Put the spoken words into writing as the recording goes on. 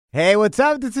Hey, what's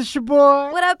up? This is your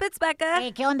boy. What up, it's Becca.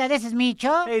 Hey, ¿qué onda? This is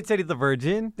Micho. Hey, it's Eddie the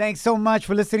Virgin. Thanks so much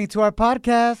for listening to our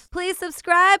podcast. Please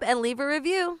subscribe and leave a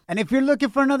review. And if you're looking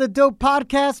for another dope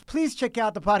podcast, please check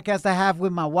out the podcast I have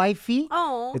with my wifey.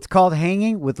 Oh. It's called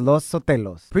Hanging with Los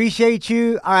Sotelos. Appreciate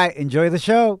you. All right, enjoy the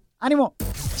show. Ánimo.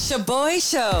 Shaboy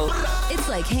Show. It's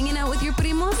like hanging out with your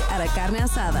primos at a carne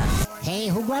asada. Hey,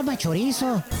 who grabbed my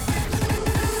chorizo?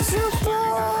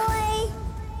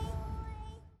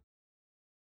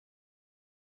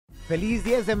 Feliz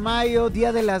 10 de Mayo,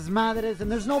 Día de las Madres,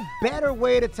 and there's no better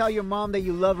way to tell your mom that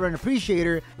you love her and appreciate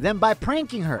her than by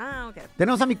pranking her. Ah, okay.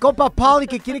 Tenemos a mi compa Pauly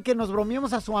que quiere que nos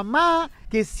bromeemos a su mamá,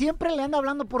 que siempre le anda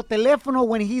hablando por teléfono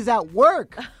when he's at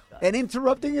work and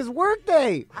interrupting his work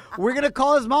day. We're going to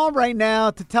call his mom right now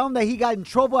to tell him that he got in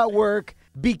trouble at work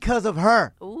because of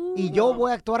her. Ooh. Y yo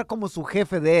voy a actuar como su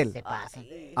jefe de él. Se pasa.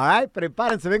 All right,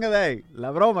 prepárense, venga de ahí.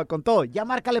 La broma con todo. Ya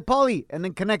márcale, Pauly, and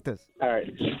then connect us. All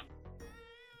right.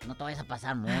 No te vayas a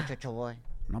pasar mucho, choboy.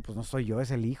 No, pues no soy yo,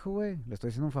 es el hijo, güey. Le estoy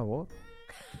haciendo un favor.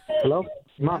 Hello?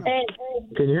 Mom,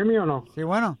 can you hear me or no? Sí,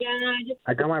 bueno.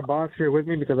 I got my boss here with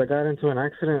me because I got into an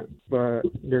accident, but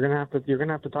you're gonna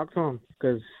have to talk to him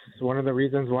because one of the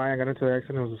reasons why I got into the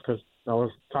accident was because I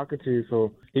was talking to you,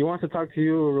 so he wants to talk to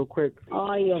you real quick.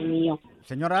 Ay, Dios mío.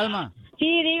 Señor Alma.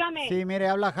 Sí, dígame. Sí, mire,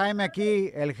 habla Jaime aquí,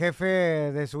 el jefe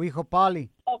de su hijo Pauly.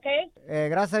 ¿Ok?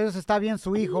 Gracias a Dios está bien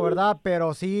su hijo, ¿verdad?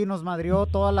 Pero sí nos madrió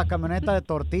toda la camioneta de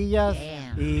tortillas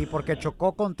y porque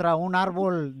chocó contra un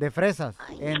árbol de fresas.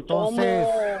 Entonces,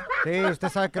 sí, usted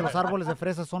sabe que los árboles de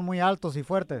fresas son muy altos y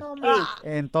fuertes.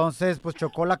 Entonces, pues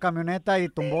chocó la camioneta y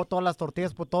tumbó todas las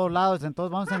tortillas por todos lados.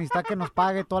 Entonces vamos a necesitar que nos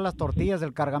pague todas las tortillas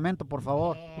del cargamento, por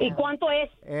favor. ¿Y cuánto es?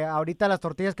 Ahorita las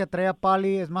tortillas que trae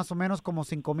Pauly es más o menos como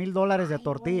 $5,000 de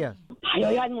tortillas. Ay,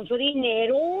 oiga, es mucho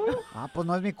dinero. Ah, pues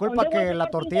no es mi culpa que la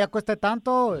tortilla cueste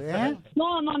tanto, ¿eh?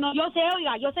 No, yo sé,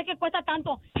 oiga, yo sé que cuesta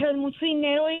tanto, pero es mucho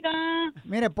dinero, oiga.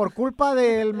 Mire, por culpa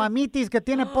del mamitis que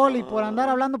tiene Pauly por andar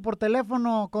hablando por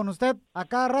teléfono con usted a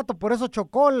cada rato, por eso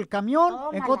chocó el camión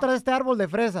en contra de este árbol de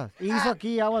fresas y hizo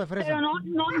aquí agua de fresa. Pero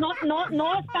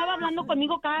no estaba hablando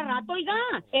conmigo cada rato, oiga.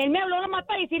 Él me habló nomás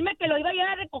para decirme que lo iba a ir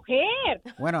a recoger.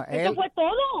 Bueno, Eso fue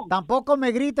todo. Tampoco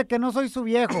me grite que no soy su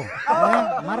viejo,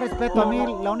 ¿eh? Más respeto a mí,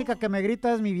 la única que me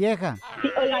grita es mi vieja. Sí,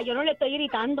 oiga, yo no le estoy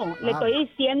gritando, le estoy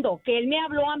diciendo que él me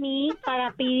habló a mí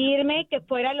para pedirme que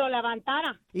fuera y lo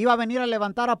levantara. Iba a venir a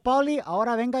levantar a Pauly,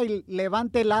 ahora venga y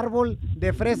levante el árbol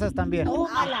de fresas también.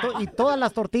 Y todas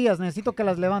las tortillas, necesito que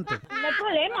las levante. No hay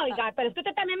problema, oiga, pero es que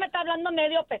usted también me está hablando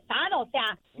medio pesado, o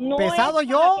sea, no ¿Pesado es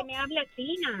yo? para que me hable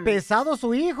así, ¿no? Pesado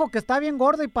su hijo, que está bien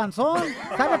gordo y panzón.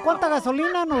 ¿Sabe cuánta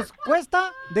gasolina nos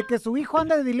cuesta de que su hijo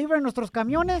ande de delivery en nuestros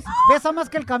camiones? ¿Pesa más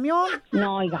que el camión?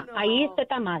 No, oiga, ahí usted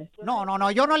está mal.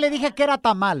 No, yo no le dije que era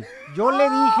tamal. Yo le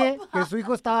dije que su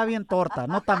hijo estaba bien torta,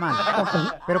 no tamal.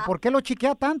 ¿Pero por qué lo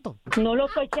chiquea tanto? No lo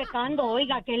estoy checando,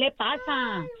 oiga, ¿qué le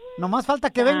pasa? Nomás falta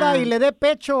que venga y le dé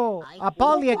pecho a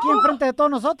Pauly aquí enfrente de todos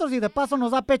nosotros y de paso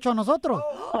nos da pecho a nosotros.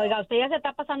 Oiga, usted ya se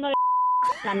está pasando de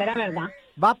la mera verdad.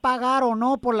 ¿Va a pagar o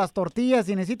no por las tortillas?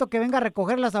 Y necesito que venga a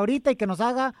recogerlas ahorita y que nos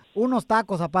haga unos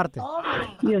tacos aparte.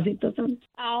 Diosito santo.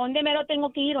 ¿A dónde mero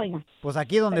tengo que ir, oiga? Pues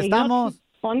aquí donde Pero estamos.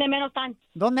 ¿Dónde mero están?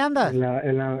 ¿Dónde andas? En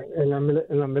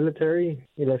la military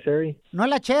y la Sherry. No es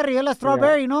la cherry, es la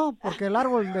strawberry, ¿no? Porque el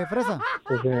árbol de fresa.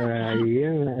 Pues ahí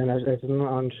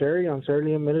on Sherry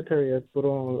and military es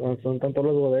puro, son tanto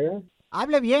las bodegas.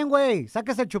 Hable bien, güey.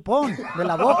 Sáquese el chupón de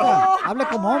la boca. Hable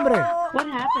como hombre. What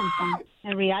happened, son?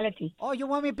 In reality. Oh, you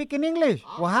want me to speak in English?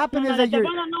 What happened No, is that no,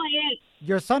 él.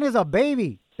 your son is a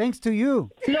baby, thanks to you.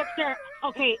 Look, sir,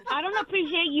 okay, I don't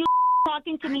appreciate you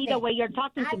talking to me the way you're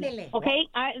talking to me, okay?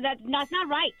 That's not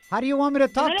right. How do you want me to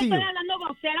talk No to le you? estoy hablando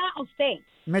grosera a usted.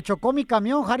 Me chocó mi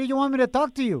camión. How do you want me to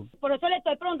talk to you? Por eso le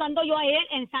estoy preguntando yo a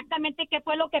él exactamente qué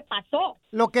fue lo que pasó.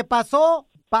 Lo que pasó,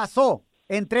 pasó.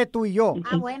 Entre tú y yo.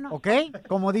 Ah, bueno. ¿Ok?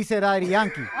 Como dice Daddy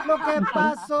Yankee. Lo que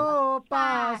pasó,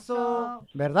 pasó.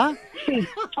 ¿Verdad? Sí.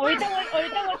 Ahorita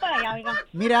voy para allá, oiga.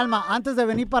 Mire, Alma, antes de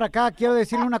venir para acá, quiero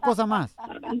decirle una cosa más.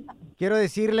 Quiero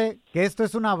decirle que esto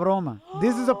es una broma.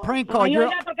 This is a prank call. Ay, You're-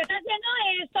 oiga, ¿por qué está haciendo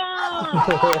esto?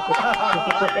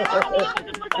 ¿Por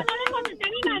qué no le contesté a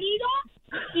mi marido?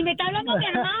 Y me está hablando mi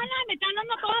hermana, me está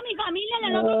hablando toda mi familia en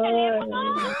el otro teléfono.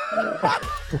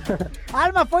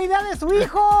 Alma, fue idea de su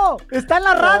hijo. Está en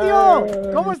la radio.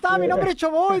 ¿Cómo está? Mi nombre es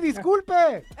Choboy,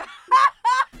 disculpe.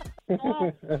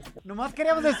 Nomás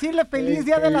queríamos decirle feliz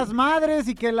Día de las Madres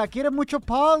y que la quiere mucho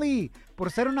Pauly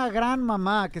por ser una gran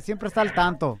mamá que siempre está al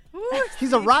tanto.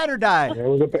 He's a ride or die.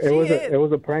 It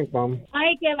was a prank, Mom.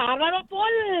 Ay, qué bárbaro,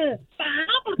 Paul.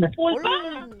 Por tu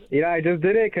culpa. Yeah, I just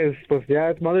did it because, pues, yeah,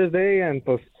 it's Mother's Day, and,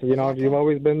 pues, you know, you've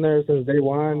always been there since day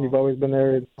one. You've always been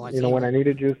there, you know, when I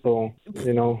needed you. So,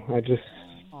 you know,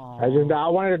 I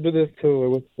wanted to do this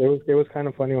too. It was kind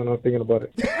of funny when I was thinking about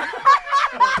it.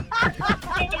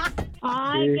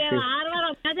 Ay, Sí, qué sí.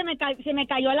 bárbaro. Se me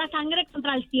cayó la sangre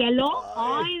contra el cielo.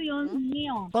 Ay, Dios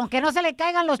mío. Con que no se le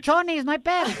caigan los chonis, no hay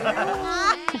pedo.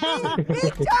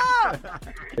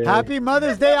 Happy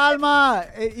Mother's Day, Alma.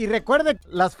 Y recuerde,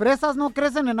 las fresas no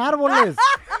crecen en árboles.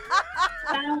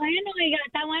 Está bueno, hija,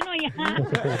 está bueno ya.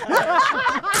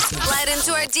 Slide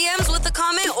into our DMs with a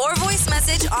comment or voice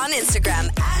message on Instagram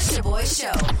at Shaboy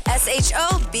Show.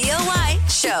 SHOBOY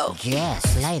Show. Yes,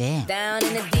 slide in. Down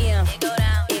in the DM.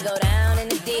 It go down in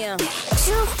the DM.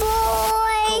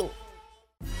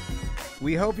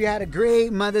 We hope you had a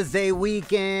great Mother's Day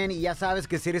weekend. Y ya sabes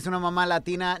que si eres una mamá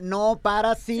latina, no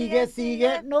para, sigue,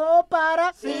 no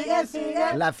para,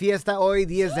 sigue. La fiesta hoy,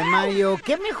 10 de mayo.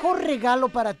 ¿Qué mejor regalo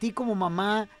para ti como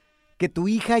mamá que tu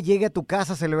hija llegue a tu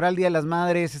casa a celebrar el Día de las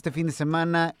Madres este fin de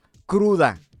semana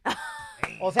cruda?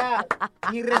 O sea,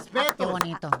 mi respeto. Qué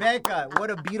bonito. Becca, what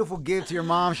a beautiful gift to your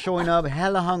mom showing up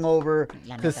hella hungover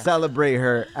La to neta. celebrate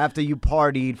her after you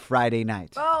partied Friday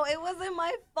night. Bro, it wasn't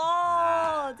my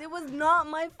fault. It was not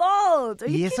my fault. Are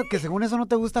Y you eso kidding? que según eso no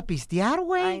te gusta pistear, I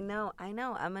güey. know.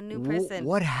 I'm a new person.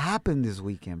 What happened this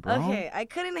weekend, bro? Okay, I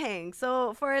couldn't hang.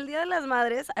 So for El Día de las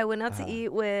Madres, I went out to eat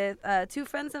with two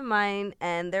friends of mine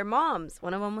and their moms.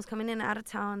 One of them was coming in out of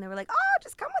town. They were like, oh,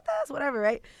 just come with us, whatever,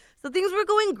 right? So things were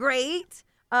going great.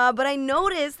 But I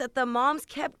noticed that the moms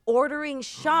kept ordering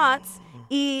shots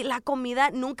y la comida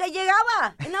nunca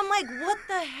llegaba. And I'm like, what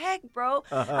the heck, bro?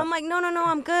 I'm like, no,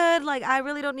 I'm good. Like, I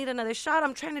really don't need another shot.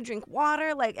 I'm trying to drink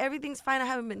water. Like, everything's fine. I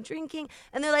haven't been drinking.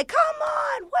 And they're like, come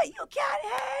on, what, you can't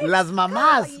hang? Las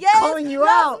mamás Yes, calling you las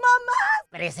out.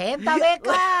 mamás. Presenta,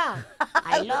 Becca.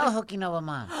 I love hooking up with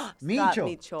mom. Stop,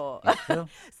 Micho. Micho.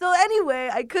 So anyway,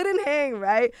 I couldn't hang,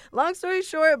 right? Long story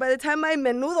short, by the time my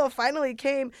menudo finally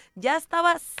came, ya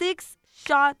estaba 6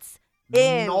 shots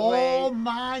in. No güey.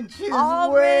 manches,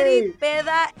 Already güey.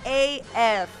 peda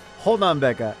AF. Hold on,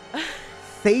 Becca.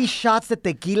 6 shots de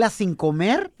tequila sin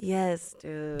comer? Yes,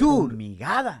 dude. Dude,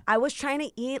 migada. I was trying to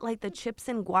eat like the chips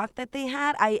and guac that they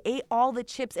had. I ate all the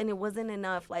chips and it wasn't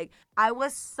enough. Like, I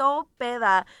was so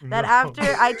peda that after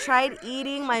I tried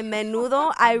eating my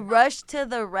menudo, I rushed to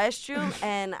the restroom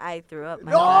and I threw up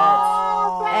my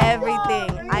guts.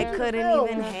 Everything. I couldn't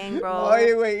even hang, bro.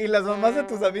 Oye, güey, y las mamás de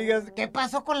tus amigas. ¿Qué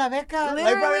pasó con la Becca?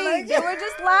 Literally, they were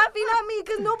just laughing at me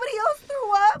because nobody else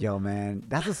threw up. Yo, man,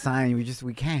 that's a sign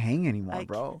we can't hang anymore, I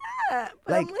bro. Yeah,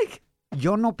 but Like- I'm like,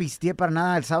 Yo no pisteé para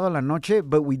nada el sábado a la noche,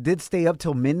 but we did stay up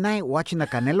till midnight watching the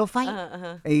Canelo fight.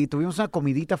 Y tuvimos una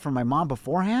comidita for my mom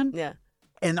beforehand. yeah.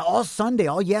 And all Sunday,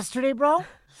 all yesterday, bro,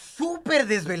 super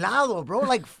desvelado, bro.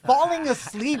 Like falling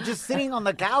asleep, just sitting on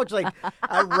the couch, like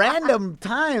at random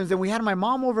times. And we had my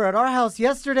mom over at our house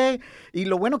yesterday. Y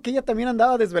lo bueno que ella también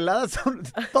andaba desvelada.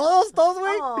 Todos,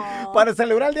 güey. Aw. Para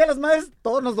celebrar el Día de las Madres,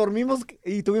 todos nos dormimos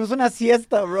y tuvimos una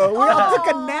siesta, bro. We all took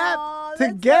a nap Aw,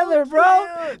 that's together, so bro.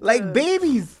 cute. Like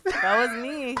babies. That was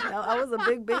me. I was a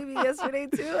big baby yesterday,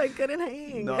 too. I couldn't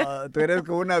hang. No, tú eres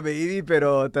como una baby,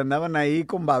 pero te andaban ahí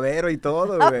con babero y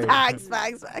todo, güey. Facts.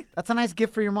 That's a nice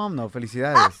gift for your mom, though.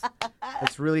 Felicidades.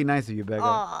 That's really nice of you, Becca.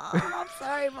 Aw, I'm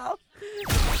sorry, Mom.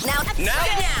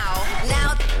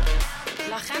 Now,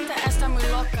 La gente está muy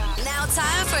loca. now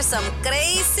time for some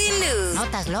crazy news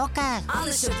Notas locas. on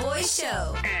the Shaboy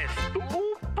Show.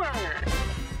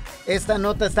 Esta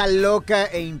nota está loca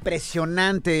e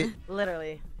impresionante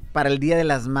Literally. para el Día de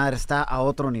las Madres. Está a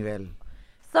otro nivel.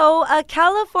 So, a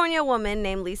California woman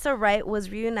named Lisa Wright was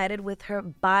reunited with her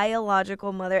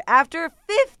biological mother after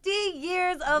 50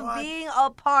 years of being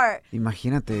apart.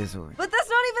 Imagínate eso, güey. But that's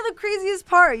not even the craziest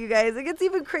part, you guys. It gets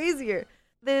even crazier.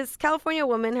 This California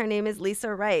woman, her name is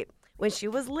Lisa Wright. When she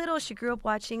was little, she grew up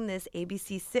watching this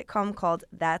ABC sitcom called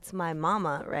That's My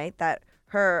Mama, right? That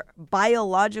her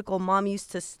biological mom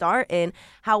used to star in.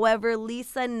 However,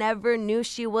 Lisa never knew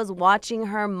she was watching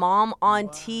her mom on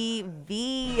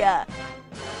TV.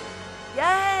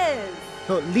 Yes.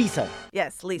 So, Lisa.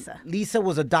 Yes, Lisa. Lisa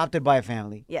was adopted by a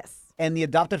family. Yes. And the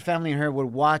adopted family and her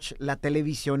would watch la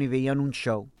televisión y veían un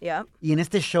show. Yeah. Y en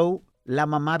este show, la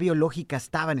mamá biológica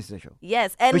estaba en este show.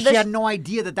 Yes. And But she had no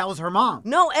idea that was her mom.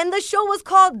 no, and the show was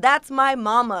called That's My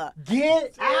Mama.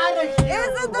 Get out of here,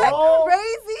 Isn't that bro.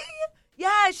 crazy?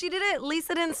 Yeah, she didn't.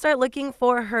 Lisa didn't start looking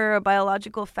for her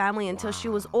biological family until she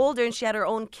was older and she had her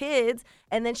own kids.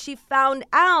 And then she found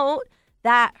out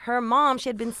that her mom, she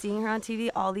had been seeing her on TV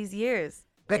all these years.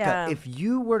 Becca, Yeah. if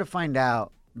you were to find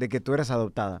out de que tú eres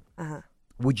adoptada,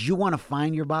 would you want to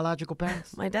find your biological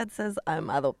parents? My dad says I'm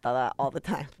adoptada all the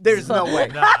time. There's no way.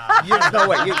 There's no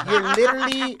way. You're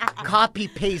literally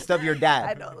copy-paste of your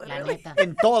dad. I know, La literally. neta.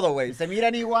 En todo, güey. Se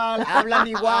miran igual, hablan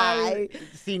igual,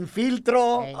 sin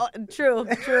filtro. Oh, true.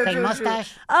 Same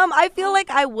mustache. I feel like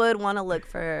I would want to look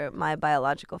for my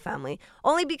biological family,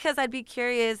 only because I'd be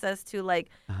curious as to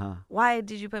like, why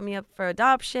did you put me up for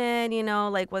adoption? You know,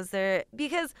 like, was there,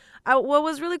 because what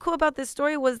was really cool about this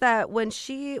story was that when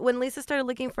Lisa started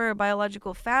looking for her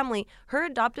biological family, her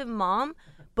adoptive mom,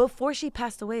 before she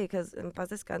passed away, because en paz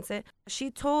descanse,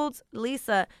 she told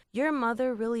Lisa, your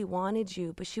mother really wanted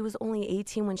you, but she was only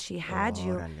 18 when she had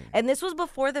you. Órale. And this was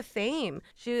before the fame.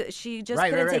 She just Right,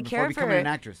 couldn't right, take before care of becoming her. an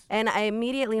actress. And I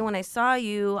immediately, when I saw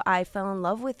you, I fell in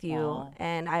love with you,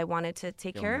 and I wanted to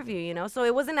take care of you, you know? So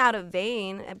it wasn't out of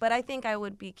vain, but I think I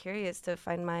would be curious to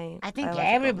find my I think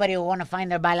biological- everybody will want to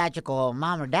find their biological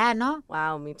mom or dad, no?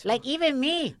 Wow, me too. Like, even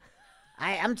me.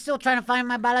 I'm still trying to find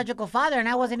my biological father, and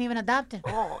I wasn't even adopted.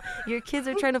 Oh, your kids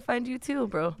are trying to find you too,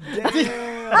 bro.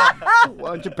 Why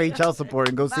don't you pay child support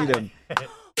and go see them?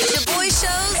 Shaboy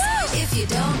Shows. If you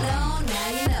don't know, now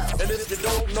you know. And if you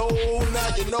don't know,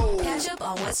 now you know. Catch up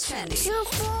on what's trending.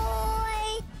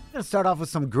 I'm going to start off with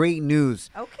some great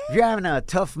news. Okay. If you're having a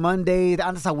tough Monday,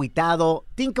 andas aguitado,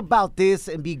 think about this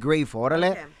and be grateful.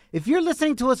 Órale. Okay. If you're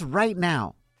listening to us right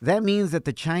now, that means that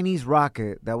the Chinese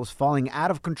rocket that was falling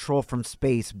out of control from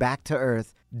space back to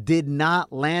Earth did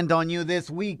not land on you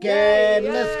this weekend.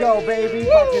 Let's go, baby.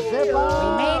 Pa' que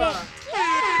sepa.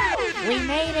 We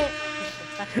made it.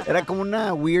 Era como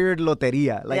una weird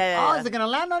lotería. Like, Yeah. is it going to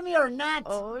land on me or not?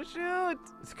 Oh, shoot.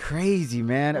 It's crazy,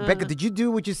 man. Becca, did you do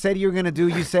what you said you were going to do?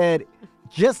 You said,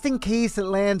 just in case it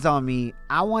lands on me,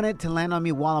 I want it to land on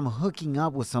me while I'm hooking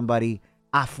up with somebody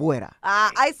afuera.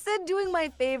 I said doing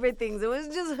my favorite things. It was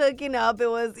just hooking up. It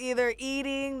was either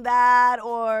eating that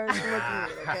or smoking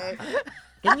it, okay?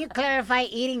 Can you clarify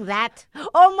eating that?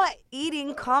 Oh, my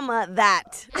eating, comma,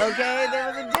 that, okay? There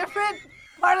was a different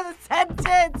part of the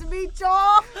sentence, Micho.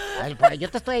 Ay, pero yo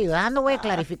te estoy ayudando, güey,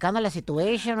 clarificando la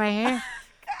situation right here.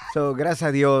 So, gracias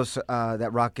a Dios,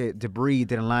 that rocket debris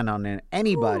didn't land on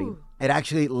anybody. Ooh. It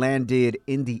actually landed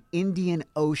in the Indian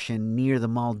Ocean near the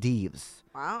Maldives.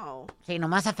 Wow. Sí,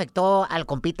 nomás afectó al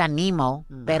compita Nemo,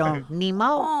 pero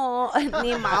Nemo. Oh,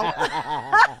 ni mau.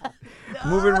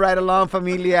 Moving right along,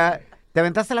 familia. ¿Te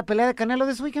aventaste la pelea de Canelo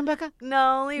this weekend, Becca?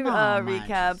 No, only No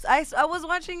recaps. I was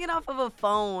watching it off of a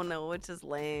phone, which is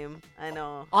lame. I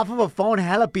know. Off of a phone,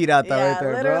 hella pirata Yeah, right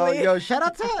there, literally. bro. Yo, shout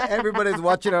out to everybody's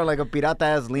watching on like a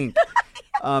pirata-ass link.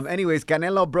 Anyways,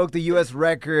 Canelo broke the U.S.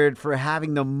 record for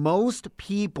having the most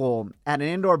people at an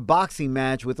indoor boxing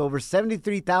match with over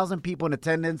 73,000 people in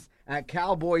attendance at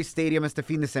Cowboy Stadium este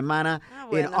fin de semana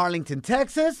in Arlington,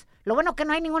 Texas. Lo bueno que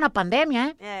no hay ninguna pandemia,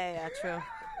 ¿eh? Yeah, true.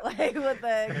 Like, what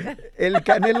the heck? El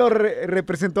Canelo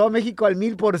representó a México al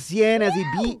 1000% as he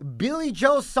beat Billy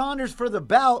Joe Saunders for the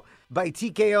belt by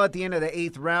TKO at the end of the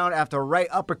 8th round after a right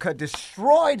uppercut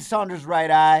destroyed Saunders' right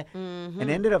eye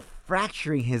and ended up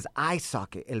fracturing his eye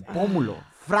socket, el pómulo.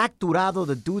 Fracturado.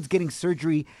 The dude's getting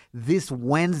surgery this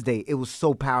Wednesday. It was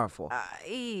so powerful.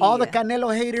 All the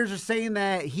Canelo haters are saying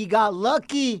that he got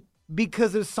lucky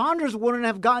because if Saunders wouldn't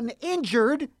have gotten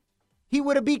injured, he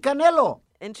would have beat Canelo.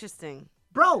 Interesting.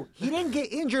 Bro, he didn't get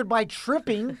injured by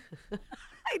tripping.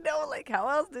 I know, like, how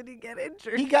else did he get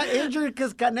injured? He got injured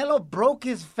because Canelo broke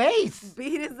his face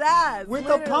Beat his ass. with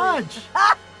literally. a punch.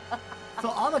 So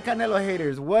all the Canelo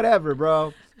haters, whatever,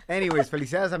 bro. Anyways,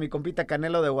 felicidades a mi compita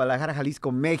Canelo de Guadalajara,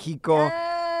 Jalisco, México.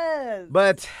 Yes.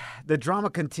 But the drama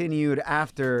continued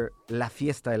after La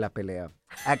Fiesta de la Pelea.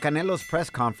 At Canelo's press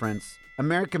conference,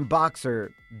 American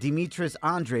boxer Demetrius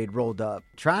Andrade rolled up,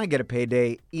 trying to get a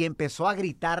payday, y empezó a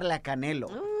gritarle a Canelo.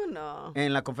 Oh, no.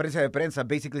 En la conferencia de prensa,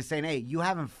 basically saying, hey, you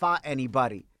haven't fought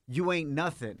anybody. You ain't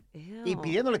nothing. Ew. Y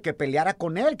pidiéndole que peleara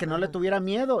con él, que no le tuviera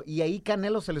miedo. Y ahí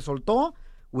Canelo se le soltó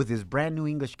with his brand new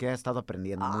English que ha estado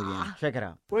aprendiendo muy bien. Check it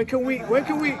out. When can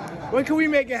we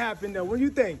make it happen though? What do you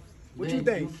think? What you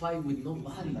think? You fight with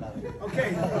nobody. Okay.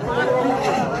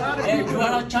 Hey, you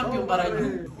are a champion, but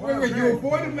Wait, you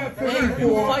avoid him at 54. Hey,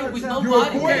 you fight with You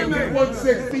nobody. avoid him at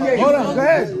 168. Hold on, go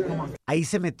ahead. Ahí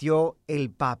se metió el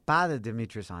papá de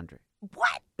Demetrius Andrade.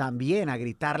 What? También a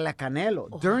gritarle a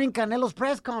Canelo during Canelo's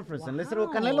press conference. And listen to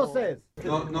what Canelo says.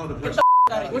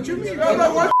 What you mean?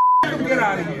 Get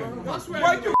out of here.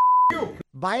 Why you?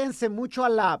 Váyanse mucho a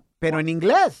la... Pero en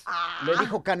inglés. Le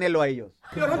dijo Canelo a ellos.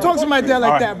 Yo, don't talk to my dad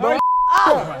like that, bro.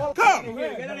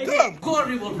 Go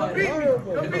rival fight.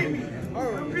 Don't beat me.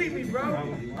 Don't beat me, bro.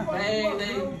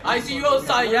 Hey, I see you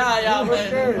outside. Yeah,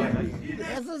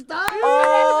 man. asustó.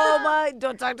 Oh my,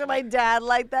 don't talk to my dad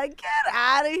like that. Get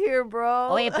out of here, bro.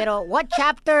 Oye, pero what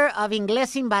chapter of Inglés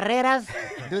Sin Barreras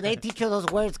do they teach you those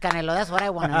words, Canelo? That's what I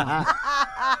want to know.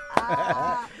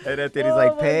 And then he's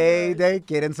like, payday,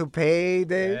 quieren su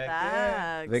payday.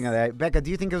 Facts. Venga de ahí. Becca,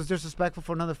 do you think it was disrespectful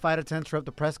for another fighter to interrupt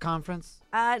the press conference?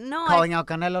 No. Calling out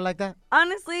Canelo like that?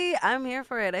 Honestly, I'm here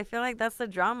for it. I feel like that's the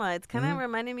drama. It's kind of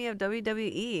reminding me of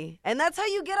WWE. And that's how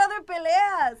you get other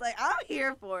peleas. Like, I'm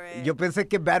here for it. Yo pensé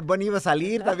que Bad Bunny iba a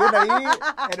salir también ahí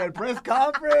en el press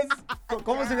conference.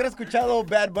 ¿Cómo se hubiera escuchado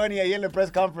Bad Bunny ahí en el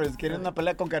press conference? Quieren una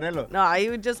pelea con Canelo. No,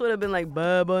 I just would have been like,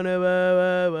 Bad Bunny,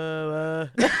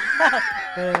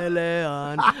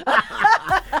 pelean.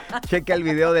 Checa el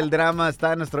video del drama.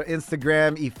 Está en nuestro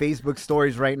Instagram y Facebook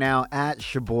stories right now at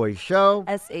Shaboy Show.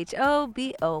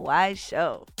 SHOBOY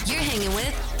Show. You're hanging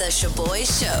with The Shaboy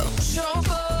Show.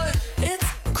 Shaboy, it's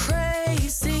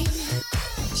crazy.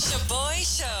 Shaboy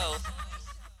Show.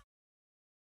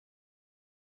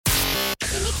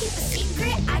 Can you keep a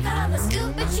secret? I got all the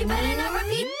scoop, but you better not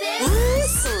repeat this. Ooh,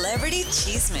 Celebrity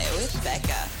Cheesemate with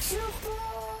Becca.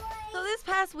 So this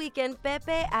past weekend,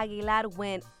 Pepe Aguilar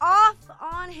went off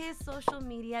on his social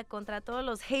media contra todos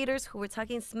los haters who were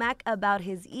talking smack about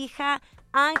his hija,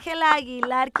 Ángela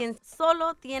Aguilar, quien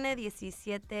solo tiene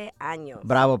 17 años.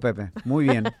 Bravo, Pepe. Muy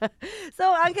bien.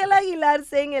 So, Ángela Aguilar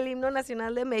sang el himno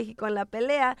nacional de México en la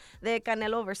pelea de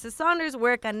Canelo versus Saunders,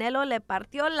 where Canelo le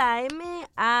partió la M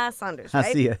a Saunders, right?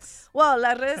 Así es. Well,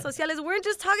 las redes sociales weren't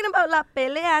just talking about la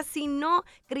pelea, sino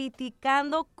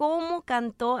criticando cómo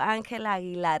cantó Ángela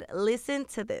Aguilar. Listen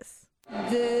to this.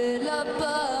 De la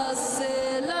paz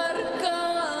el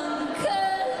arcángel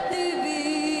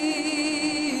divino,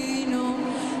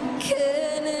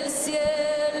 que en el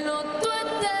cielo tu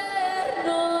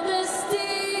eterno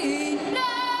destino,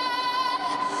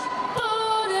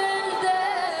 por el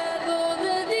dedo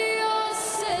de Dios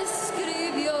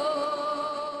escribió.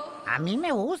 A mí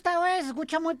me gusta, güey. Se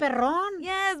escucha muy perrón.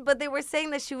 Yes, but they were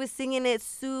saying that she was singing it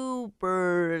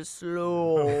super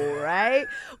slow, right?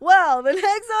 Well, the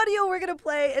next audio we're going to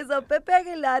play is of Pepe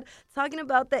Aguilar talking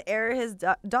about the error his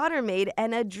daughter made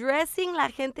and addressing la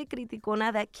gente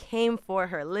criticona that came for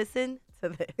her. Listen to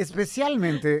this.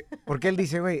 Especialmente porque él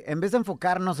dice, güey, en vez de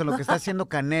enfocarnos en lo que está haciendo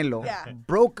Canelo, Yeah.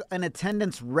 broke an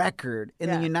attendance record in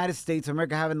Yeah. the United States of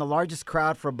America, having the largest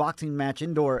crowd for a boxing match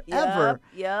indoor Yup, ever.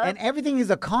 yup. And everything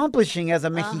he's accomplishing as a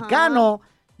Mexicano,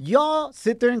 y'all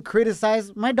sit there and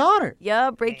criticize my daughter.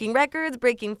 Yeah, breaking records,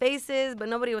 breaking faces, but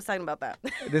nobody was talking about that.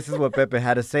 This is what Pepe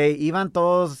had to say. Iban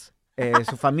todos,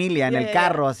 su familia, en el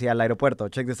carro hacia el aeropuerto.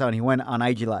 Check this out. And he went on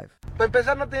IG Live. Para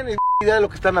empezar, no tienen ni idea de lo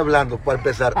que están hablando, para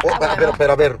empezar.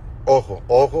 Pero a ver, ojo.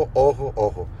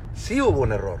 Sí hubo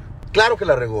un error. Claro que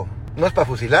la regó. No es para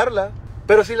fusilarla,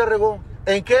 pero sí la regó.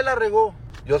 ¿En qué la regó?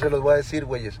 Yo se los voy a decir,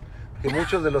 güeyes. Que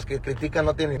muchos de los que critican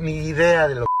no tienen ni idea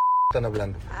de lo que están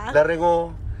hablando. La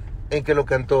regó en que lo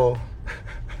cantó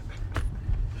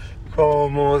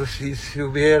como si se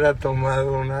hubiera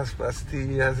tomado unas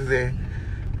pastillas de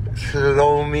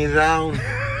Slow Me Down.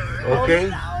 ¿Ok?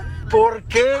 ¿Por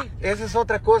qué? Esa es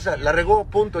otra cosa. La regó,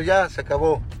 punto, ya, se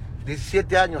acabó.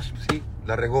 17 años, sí,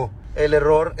 la regó. El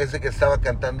error es de que estaba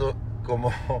cantando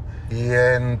como... Y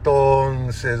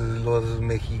entonces los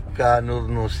mexicanos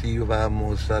nos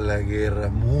íbamos a la guerra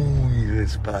muy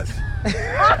despacio.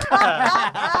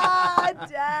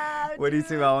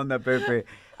 Buenísima onda, Pepe.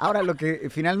 Ahora, lo que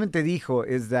finalmente dijo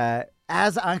is that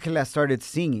as Angela started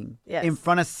singing in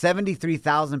front of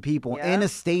 73,000 people in a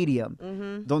stadium,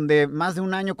 donde más de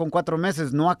un año con 4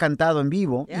 meses no ha cantado en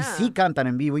vivo, y sí cantan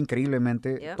en vivo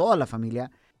increíblemente, toda la familia,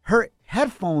 her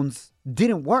headphones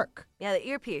didn't work. Yeah, the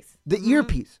earpiece. The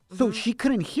earpiece. So she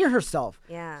couldn't hear herself.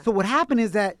 Yeah. So what happened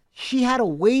is that she had to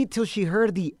wait till she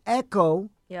heard the echo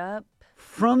Yep.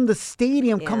 from the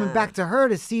stadium coming back to her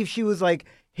to see if she was like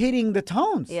hitting the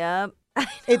tones. Yep.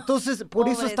 Entonces, por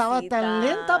eso estaba tan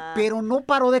lenta, pero no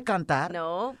paró de cantar.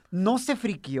 No. No se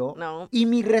friqueó. No. Y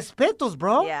mis respetos,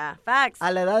 bro. Yeah, facts. A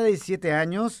la edad de 17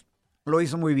 años, lo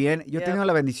hizo muy bien. Yo he tenido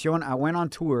la bendición. I went on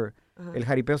tour, el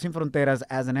Jaripeo Sin Fronteras,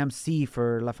 as an MC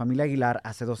for la familia Aguilar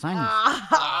hace 2 años.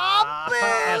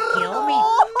 Kill me.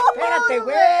 Espérate,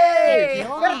 güey.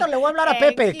 Espérate, le voy a hablar a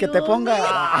Pepe, que te ponga...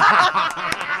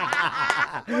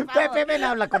 Pepe, ven,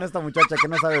 habla con esta muchacha que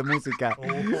no sabe música.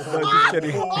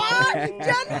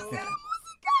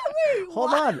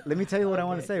 Hold on. Let me tell you what I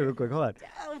want to say real quick. Hold on.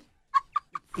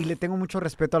 Y le tengo mucho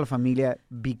respeto a la familia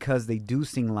because they do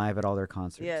sing live at all their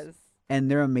concerts. Yes. And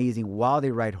they're amazing while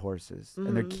they ride horses.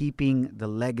 And they're keeping the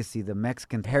legacy, the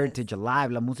Mexican heritage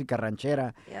alive, la música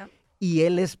ranchera. Yeah. Y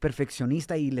él es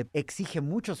perfeccionista y le exige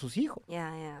mucho a sus hijos.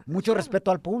 Yeah, yeah. Mucho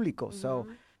respeto al público. So,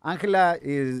 Angela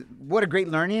is, what a great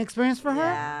learning experience for her,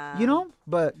 Yeah. you know?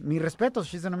 But mi respeto,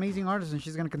 she's an amazing artist and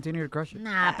she's going to continue to crush it.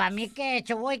 Nah, para mí que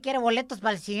Choboy quiere boletos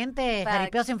para el siguiente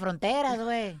Jaripeo Sin Fronteras,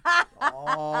 güey.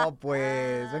 Oh,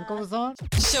 pues, ¿ven cómo son?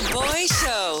 Shaboy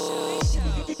Show.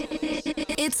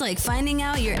 It's like finding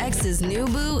out your ex's new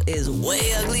boo is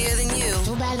way uglier than you.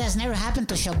 Too bad that's never happened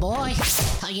to Choboy.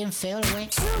 How you feel, güey?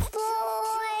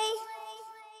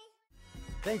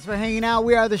 Thanks for hanging out.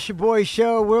 We are the Shaboy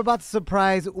Show. We're about to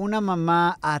surprise una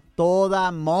mamá a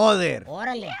toda moder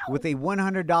Órale. with a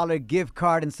 $100 gift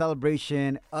card in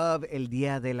celebration of El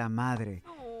Día de la Madre.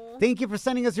 Thank you for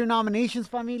sending us your nominations,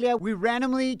 familia. We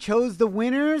randomly chose the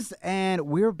winners, and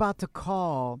we're about to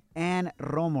call Ann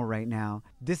Romo right now.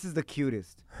 This is the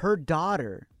cutest. Her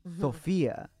daughter,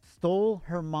 Sofia, stole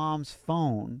her mom's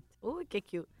phone. Ooh, qué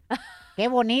cute. Qué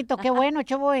bonito, qué bueno,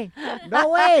 Choboy. No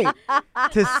way!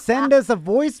 To send us a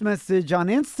voice message on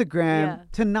Instagram Yeah.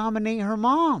 to nominate her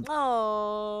mom.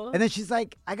 Oh. And then she's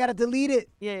like, I gotta delete it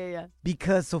Yeah.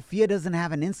 because Sofia doesn't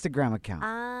have an Instagram account.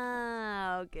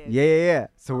 Ah, okay. Yeah.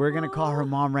 So we're gonna call her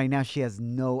mom right now. She has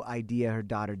no idea her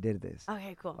daughter did this.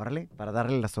 Okay, cool. Órale, para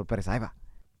darle la sorpresa. Ahí va.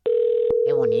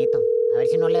 Qué bonito. A ver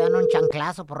si no le dan un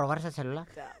chanclazo por robarse el celular.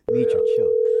 Micho, chill.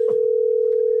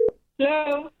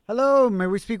 Hello. Hello, may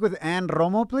we speak with Ann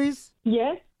Romo, please?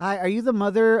 Yes. Hi, are you the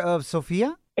mother of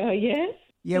Sofia? Yes.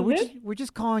 Yeah, Is we're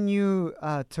just calling you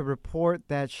to report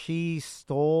that she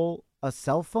stole a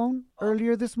cell phone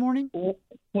earlier this morning.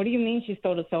 What do you mean she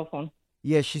stole a cell phone?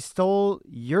 Yeah, she stole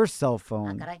your cell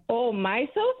phone. Oh, my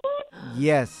cell phone?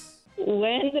 Yes,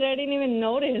 When did I didn't even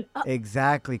notice?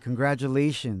 exactly.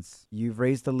 Congratulations. You've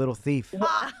raised a little thief.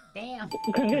 Damn.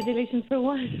 Congratulations for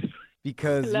what?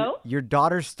 Because Hello? your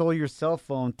daughter stole your cell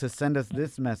phone to send us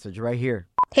this message right here.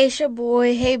 Hey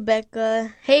Shaboy, hey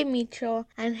Becca, hey Micho,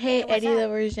 and hey Eddie the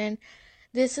Virgin.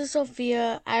 This is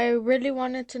Sophia. I really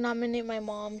wanted to nominate my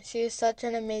mom. She is such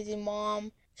an amazing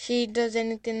mom. She does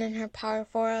anything in her power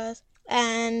for us,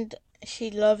 and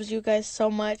she loves you guys so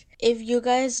much. If you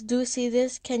guys do see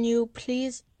this, can you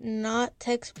please not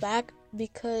text back?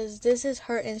 Because this is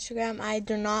her Instagram. I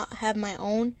do not have my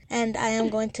own, and I am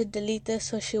going to delete this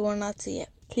so she will not see it.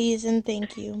 Please and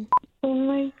thank you. Oh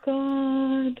my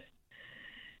God.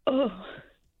 Oh.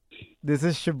 This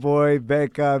is Shaboy,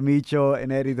 Becca, Micho,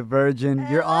 and Eddie the Virgin.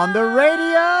 You're on the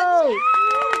radio!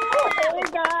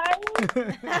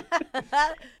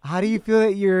 How do you feel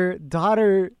that your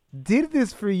daughter did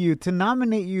this for you to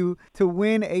nominate you to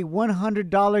win a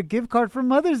 $100 gift card for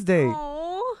Mother's Day?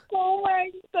 Oh my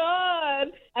God.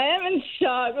 I am in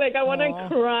shock. Like, I want to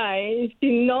cry.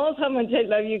 She knows how much I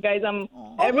love you guys.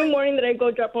 Every morning that I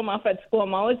go drop them off at school,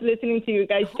 I'm always listening to you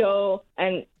guys' show.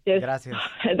 And just Gracias.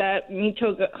 that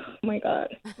Micho, oh my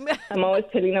God. I'm always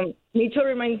telling them, Micho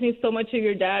reminds me so much of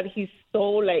your dad. He's so,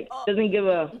 like, doesn't give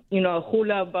a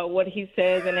hula about what he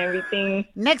says and everything.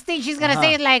 Next thing she's gonna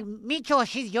say is like, Micho,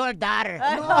 she's your daughter.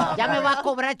 Ya me va a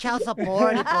cobrar child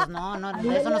support. Y pues no,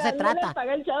 de eso no se trata.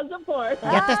 Pagan child support.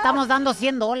 Ya te estamos dando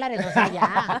 $100, o sea,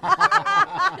 ya.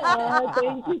 Oh,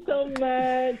 thank you so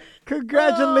much.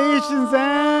 Congratulations,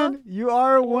 Ann! You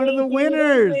are one of the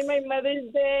winners. It's my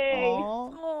Mother's Day.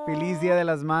 Feliz Día de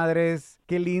las Madres.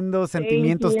 Qué lindo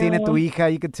sentimientos you. tiene tu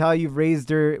hija. You could tell you've raised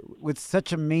her with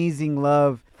such amazing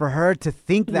love for her to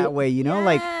think that way, you know?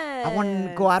 Like, I want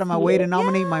to go out of my way to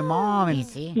nominate my mom. And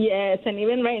Yes, and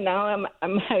even right now,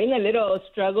 I'm having a little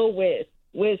struggle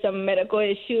with some medical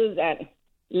issues, and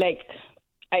like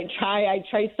I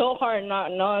try so hard, no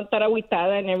estar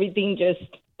aguitada and everything, just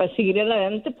para seguir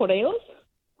adelante por ellos.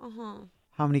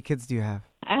 How many kids do you have?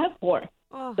 I have 4,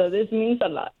 so this means a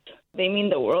lot. They mean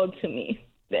the world to me.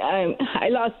 I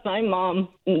lost my mom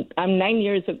 9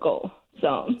 years ago,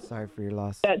 so Sorry for your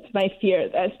loss. that's my fear.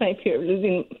 That's my fear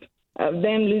of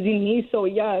them losing me so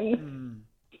young.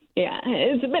 Yeah,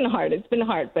 it's been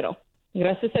hard, pero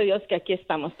gracias a Dios que aquí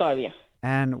estamos todavía.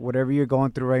 And whatever you're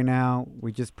going through right now,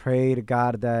 we just pray to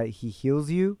God that He heals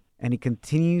you and He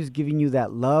continues giving you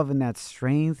that love and that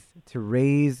strength to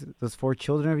raise those 4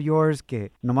 children of yours que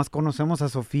nomás conocemos a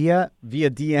Sofia via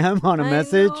DM on a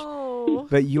message.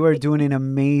 But you are doing an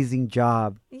amazing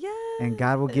job. Yeah. And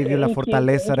God will give you la Thank you.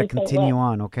 fortaleza to Thank you so continue much.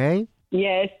 on, okay?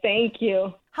 Yes, thank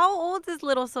you. How old is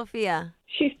little Sophia?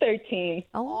 She's 13.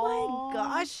 Oh my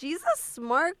gosh, she's a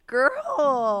smart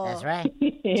girl. That's right.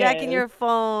 Jacking your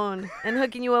phone and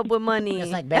hooking you up with money.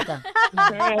 Just like Becca.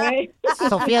 Right?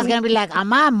 Sophia's gonna be like,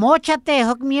 Ama, mochate,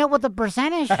 hook me up with a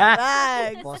percentage.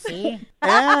 Thanks. Pues sí.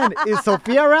 And is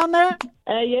Sophia around there?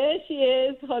 Yes, she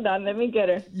is. Hold on, let me get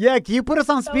her. Yeah, can you put us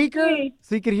on speaker Sophie.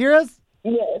 so you can hear us?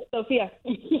 Yes, Sophia.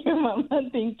 Your mama,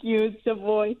 thank you. It's your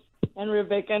boy. And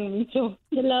Rebecca and Mitchell.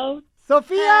 Hello.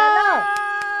 Sophia!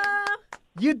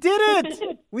 You did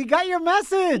it. We got your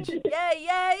message.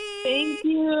 Yay. Thank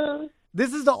you.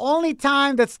 This is the only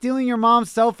time that stealing your mom's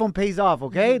cell phone pays off,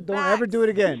 okay? Don't ever do it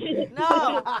again.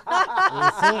 No.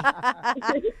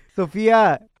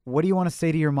 Sophia, what do you want to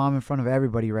say to your mom in front of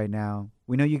everybody right now?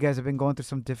 We know you guys have been going through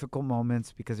some difficult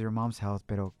moments because of your mom's health,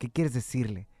 pero ¿qué quieres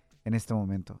decirle en este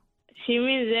momento? She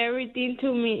means everything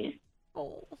to me.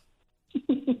 Oh.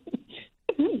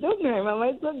 Don't cry,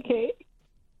 Mama. It's okay.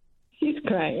 She's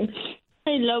crying.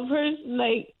 I love her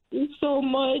like so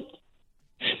much.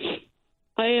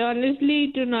 I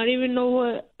honestly do not even know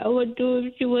what I would do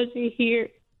if she wasn't here.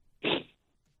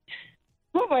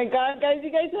 Oh my God, guys!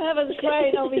 You guys have us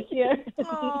crying over here.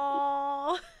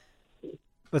 Aww.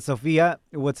 But Sophia,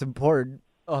 what's important...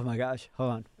 Oh my gosh,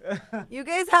 hold on. You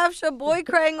guys have Shaboy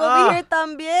crying over here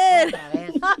también.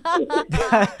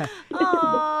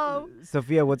 Oh.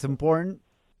 Sophia, what's important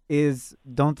is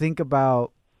don't think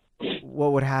about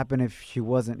what would happen if she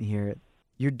wasn't here.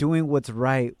 You're doing what's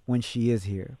right when she is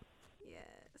here. Yes.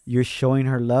 You're showing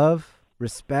her love,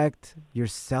 respect. You're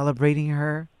celebrating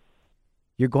her.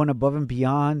 You're going above and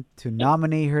beyond to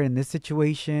nominate her in this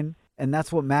situation. And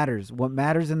that's what matters. What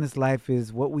matters in this life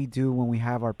is what we do when we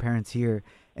have our parents here.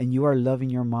 And you are loving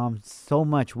your mom so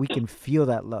much. We can feel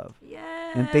that love.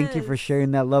 Yes. And thank you for sharing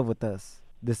that love with us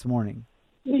this morning.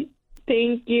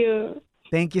 Thank you.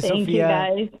 Thank you, Thank you, Sophia.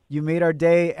 guys. You made our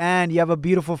day, and you have a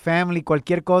beautiful family.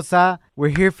 Cualquier cosa, we're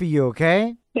here for you,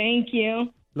 okay? Thank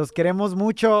you. Los queremos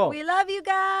mucho. We love you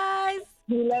guys.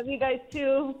 We love you guys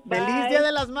too. Bye. ¡Feliz Día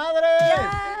de las Madres!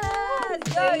 Yes.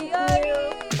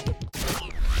 Yo.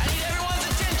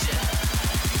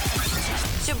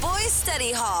 Shaboy's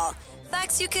Study Hall.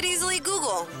 Facts you could easily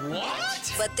Google.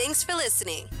 What? But thanks for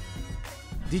listening.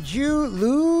 Did you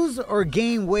lose or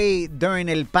gain weight during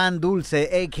el pan dulce,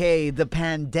 a.k.a. the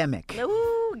pandemic?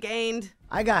 Ooh, gained.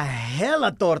 I got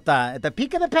hella torta at the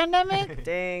peak of the pandemic.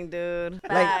 Dang, dude.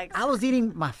 Like, I was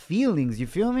eating my feelings, you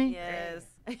feel me? Yes.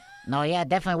 No, yeah,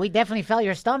 definitely. We definitely felt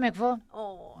your stomach, fool.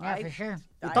 Oh, Yeah, for sure.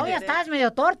 Y I todavía did it. estás medio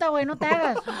torta, güey. No te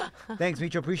hagas. Thanks,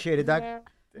 Micho. Appreciate it, Doc.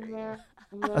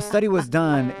 A study was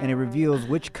done, and it reveals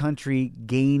which country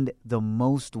gained the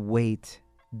most weight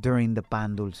during the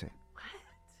pan dulce.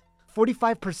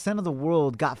 45% of the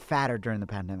world got fatter during the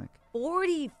pandemic.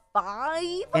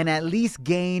 45? And at least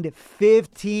gained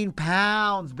 15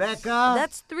 pounds, Becca.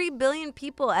 That's 3 billion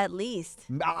people at least.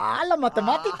 Ah, la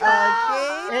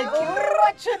matemática. Okay.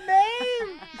 What's your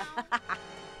name?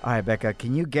 All right, Becca,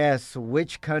 can you guess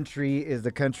which country is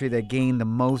the country that gained the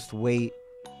most weight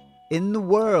in the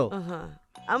world? Uh-huh.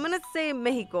 I'm going to say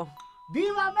Mexico.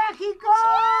 Viva Mexico!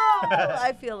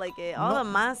 I feel like it. All the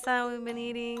masa we've been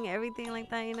eating, everything like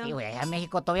that, you know? Sí, güey, allá en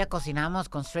México todavía cocinamos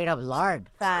con straight up lard.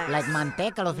 Facts. Like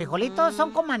manteca. Los frijolitos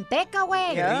son con manteca,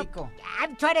 güey. Qué rico.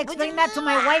 I'm trying to explain that to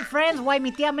my white friends, why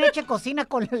mi tía Meche cocina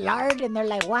con lard, and they're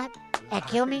like, what?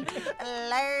 Kill me?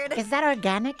 Lard. Is that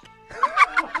organic?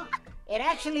 It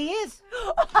actually is.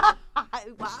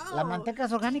 Wow. La manteca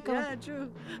es orgánica. Yeah,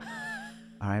 true.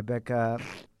 All right, Becca,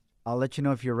 I'll let you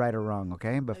know if you're right or wrong,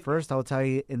 okay? But first, I'll tell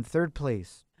you, in third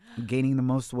place, gaining the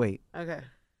most weight, Okay.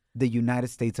 the United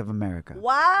States of America.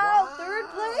 Wow, third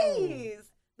place.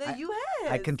 The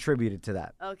U.S. I contributed to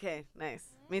that. Okay, nice.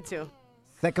 Me too.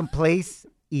 Second place,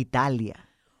 Italia.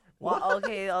 Well,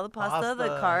 okay, all the pasta, the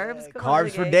carbs. come on, Carbs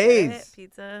like for egg, days. right?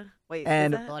 Pizza. Wait,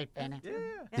 And- pizza? Todo el pene. Yeah,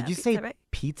 Did you pizza, say right?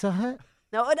 Pizza Hut?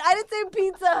 No, I didn't say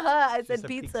Pizza Hut. I said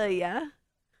pizza, yeah.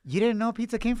 You didn't know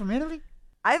pizza came from Italy?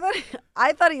 I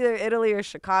thought either Italy or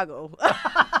Chicago.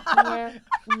 Or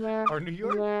New York. Or New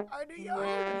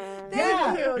York.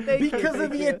 Thank you. Thank you, because of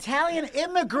thank the you. Italian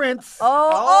immigrants.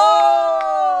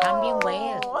 Oh. También,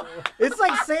 güey. It's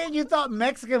like saying you thought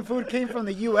Mexican food came from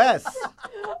the U.S.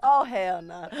 Oh, hell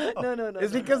no. No.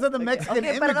 It's because of the Mexican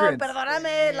Okay, immigrants.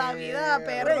 perdóname la vida,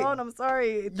 perdón. I'm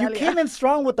sorry. You Italia. came in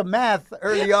strong with the math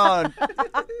early on.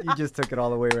 You just took it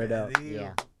all the way right out.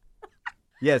 Yeah.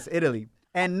 Yes, Italy.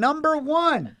 And number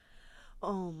one,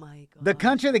 Oh, my God. the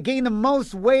country that gained the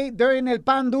most weight during el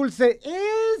pan dulce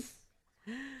is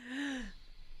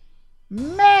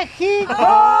Mexico.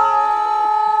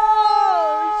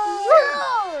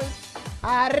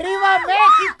 ¡Arriba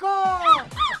México!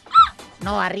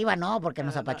 No, arriba no, porque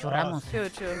nos apachurramos. True.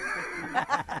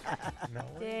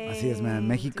 Así es, man.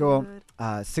 Mexico,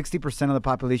 60% of the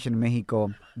population in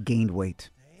Mexico gained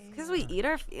weight. Because we eat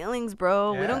our feelings,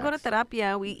 bro. We don't go to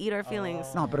terapia. We eat our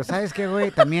feelings. No, pero ¿sabes qué, güey?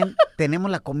 También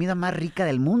tenemos la comida más rica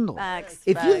del mundo. Facts.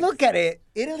 If you look at it,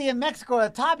 Italy and Mexico are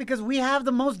at the top because we have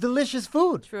the most delicious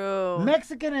food. True.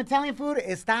 Mexican and Italian food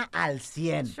está al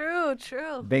 100.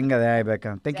 True. Venga de ahí,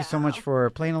 Becca. Thank you so much for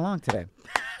playing along today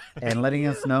and letting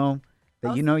us know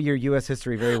that you know your U.S.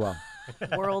 history very well.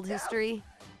 world history?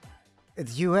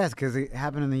 It's U.S. because it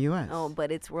happened in the U.S. Oh,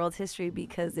 but it's world history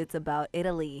because it's about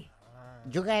Italy.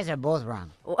 You guys are both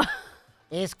wrong.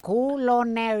 It's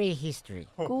culinary history.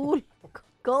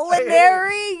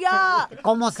 Culinary, yeah.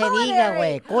 Como se diga,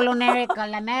 güey.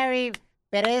 Culinary,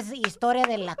 pero es historia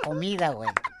de la comida, güey.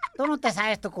 Tú no te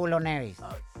sabes tu culinary.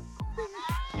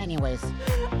 Anyways.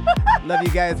 Love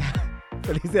you guys.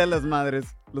 Feliz Día de las Madres.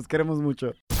 Los queremos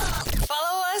mucho.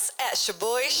 Follow us at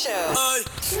Shaboy Show.